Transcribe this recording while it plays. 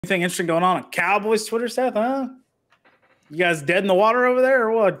Anything interesting going on Cowboys Twitter, Seth? Huh? You guys dead in the water over there,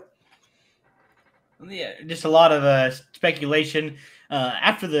 or what? Yeah, just a lot of speculation.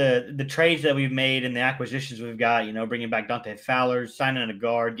 After the trades that we've made and the acquisitions we've got, bringing back Dante Fowler, signing a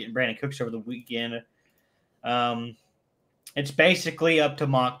guard, getting Brandon Cooks over the weekend. It's basically up to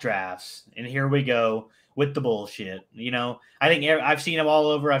mock drafts, and here we go with the bullshit. I think I've seen them all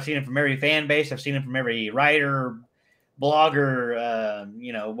over. I've seen them from every fan base. I've seen them from every writer,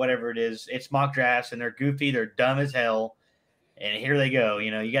 blogger, whatever it is. It's mock drafts, and they're goofy. They're dumb as hell. And here they go. You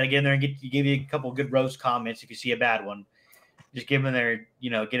got to get in there and give you a couple good roast comments if you see a bad one. Just give them their,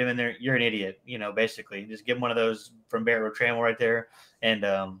 get them in there. You're an idiot, basically. Just give them one of those from Barrett Trammell right there, and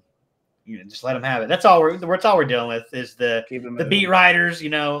just let them have it. That's all we're dealing with is the beat writers,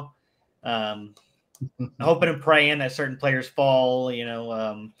 hoping and praying that certain players fall.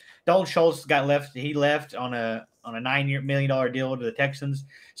 Dalton Schultz got left. He left on a $9 million deal to the Texans.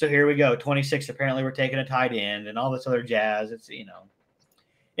 So here we go. 26. Apparently, we're taking a tight end and all this other jazz. It's it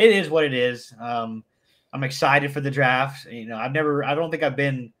is what it is. I'm excited for the draft. I don't think I've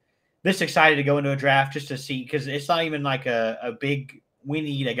been this excited to go into a draft just to see, because it's not even like a big we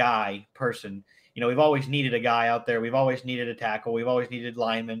need a guy person. We've always needed a guy out there. We've always needed a tackle. We've always needed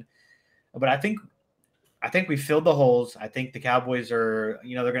linemen. But I think we filled the holes. I think the Cowboys are,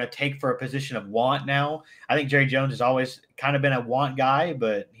 they're going to take for a position of want now. I think Jerry Jones has always kind of been a want guy,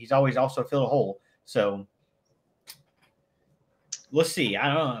 but he's always also filled a hole. So let's see.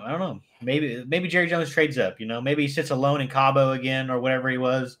 I don't know. Maybe Jerry Jones trades up. Maybe he sits alone in Cabo again or whatever he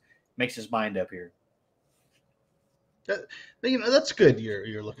was, makes his mind up here. That's good.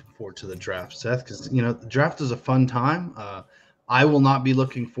 You're looking forward to the draft, Seth, because the draft is a fun time. I will not be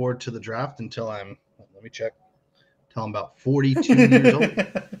looking forward to the draft until I'm. Let me check. Until I'm about 42 years old.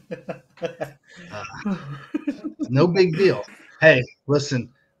 No big deal. Hey,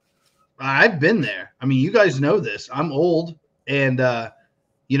 listen, I've been there. I mean, you guys know this. I'm old, and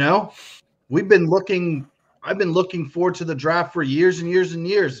we've been looking. I've been looking forward to the draft for years and years and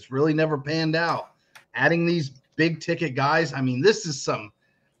years. It's really never panned out. Adding these big ticket guys. I mean, this is some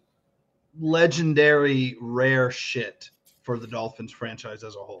legendary rare shit for the Dolphins franchise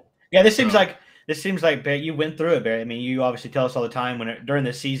as a whole. Yeah, this seems like Barry, you went through it, Barry. I mean, you obviously tell us all the time during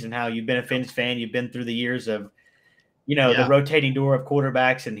the season how you've been a Fins fan. You've been through the years of, the rotating door of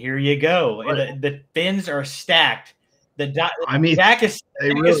quarterbacks, and here you go. Right. The Fins are stacked. Dak is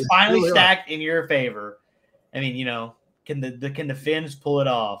finally stacked in your favor. I mean, can the Fins pull it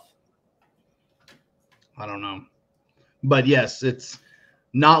off? I don't know. But yes, it's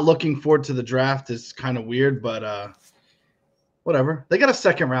not looking forward to the draft is kind of weird, but whatever. They got a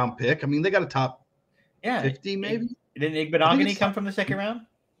second round pick. I mean, they got a top 50 maybe. Didn't Igbenogany come from the second round?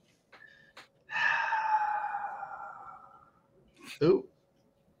 Who?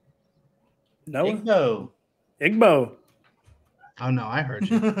 No. Igbo. Oh, no, I heard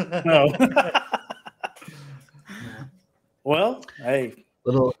you. No. Well, hey.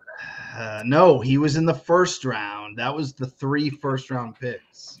 No, he was in the first round. That was the 3 first-round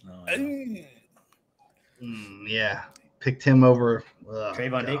picks. Oh, yeah. Picked him over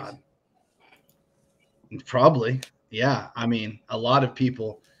Trayvon Diggs. Probably. Yeah. I mean, a lot of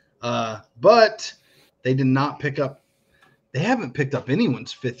people. But they did not pick up. They haven't picked up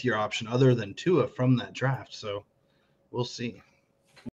anyone's 5th-year option other than Tua from that draft. So we'll see.